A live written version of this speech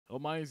Hello,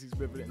 my name is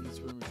FiveM, and in this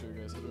video I'm going to show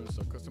you guys how to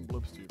install custom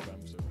blips to your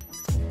FiveM Sever.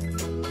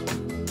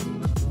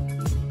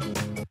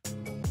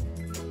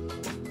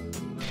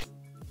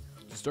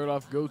 To start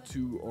off, go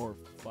to our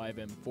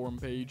FiveM forum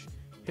page,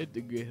 hit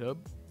the GitHub,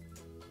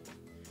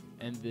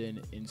 and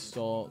then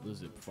install the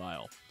zip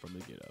file from the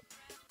GitHub.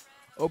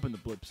 Open the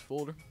blips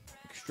folder,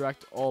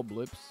 extract all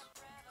blips,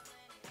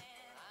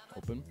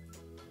 open,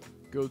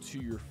 go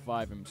to your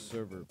FiveM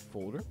Sever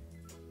folder,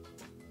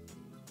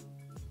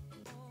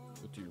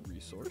 go to your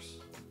resource,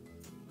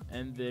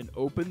 and then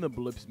open the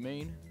blips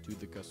main to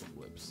the custom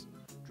blips.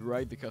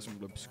 Drag the custom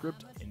blip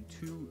script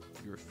into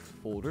your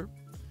folder,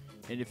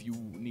 and if you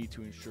need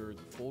to ensure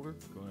the folder,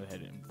 go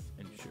ahead and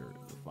ensure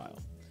the file.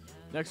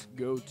 Next,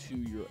 go to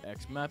your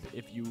XMAP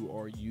if you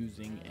are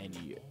using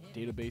any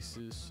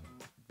databases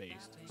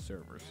based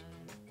servers.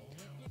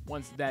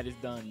 Once that is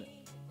done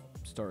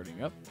start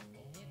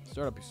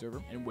up your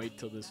server and wait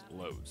till this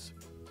loads.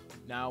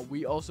 Now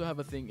we also have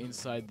a thing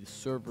inside the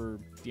server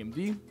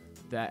DMD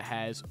that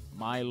has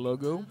my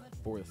logo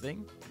for the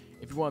thing.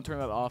 If you want to turn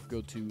that off,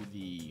 go to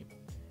the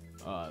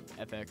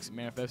FX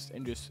manifest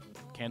and just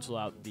cancel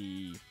out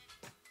the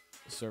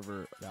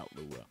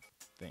server.lua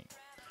thing.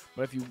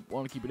 But if you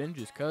want to keep it in,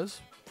 just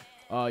cause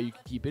you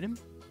can keep it in.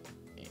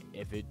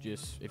 If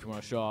you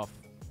want to show off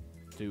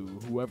to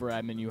whoever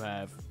admin you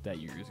have that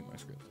you're using my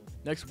script.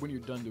 Next, when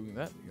you're done doing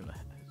that, you're gonna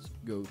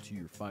go to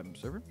your FiveM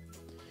Sever.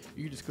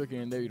 You can just click it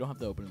in there. You don't have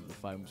to open the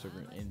FiveM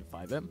Sever in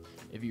FiveM.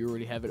 If you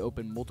already have it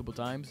open multiple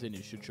times, then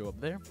it should show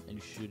up there, and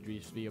you should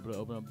just be able to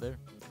open up there.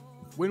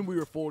 When we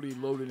are fully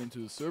loaded into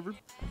the server,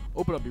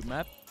 open up your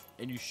map,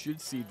 and you should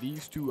see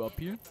these two up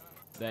here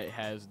that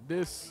has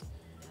this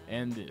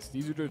and this.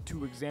 These are the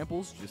two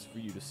examples just for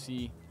you to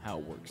see how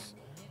it works.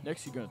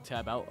 Next, you're going to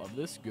tab out of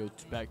this, go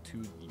back to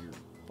your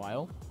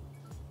file,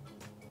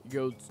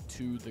 go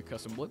to the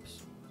custom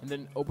blips, and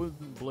then open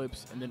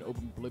blips, and then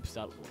open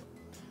blips.lua.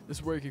 This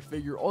is where you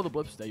configure all the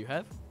blips that you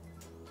have.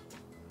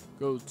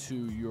 Go to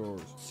your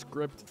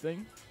script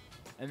thing,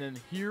 and then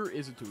here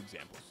is the two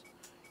examples.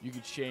 You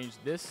can change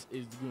this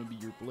is going to be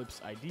your blips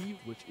ID,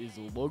 which is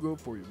the logo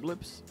for your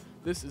blips.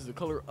 This is the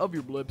color of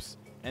your blips,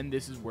 and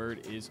this is where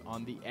it is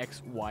on the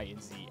X, Y,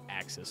 and Z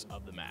axis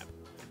of the map.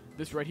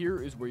 This right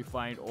here is where you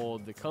find all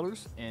the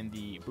colors and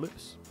the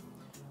blips.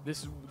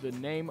 This is the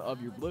name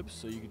of your blips,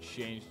 so you can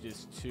change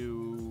this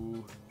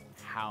to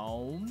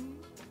Helm.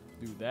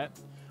 Do that.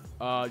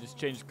 Just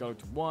change the color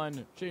to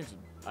 1, change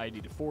the ID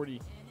to 40.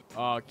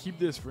 Keep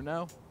this for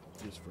now,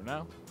 just for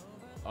now.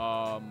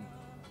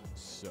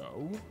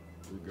 So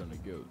we're gonna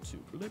go to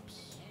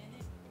blips,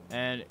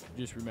 and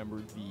just remember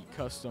the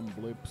custom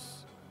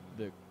blips.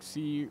 The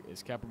C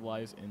is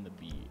capitalized and the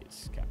B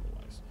is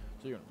capitalized.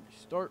 So you're gonna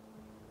restart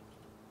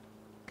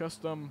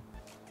custom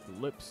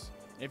blips.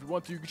 And if you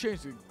want to, you can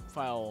change the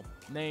file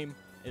name.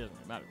 It doesn't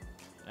really matter.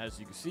 As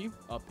you can see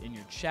up in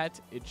your chat,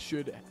 it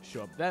should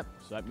show up that.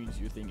 So that means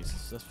your thing is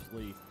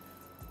successfully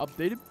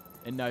updated.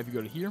 And now if you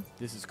go to here,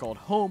 this is called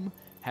home,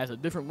 has a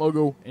different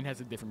logo and has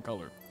a different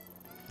color.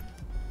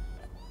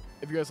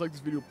 If you guys like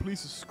this video, please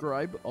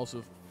subscribe.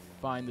 Also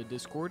find the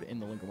Discord in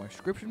the link in my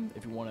description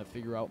if you want to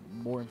figure out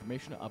more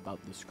information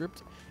about the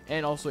script,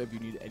 and also if you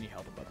need any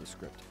help about the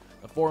script.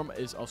 The forum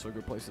is also a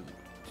good place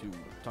to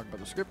talk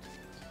about the script.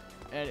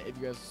 And if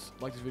you guys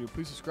like this video,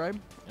 please subscribe,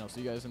 and I'll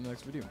see you guys in the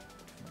next video.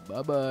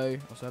 Bye bye.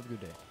 Also have a good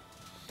day.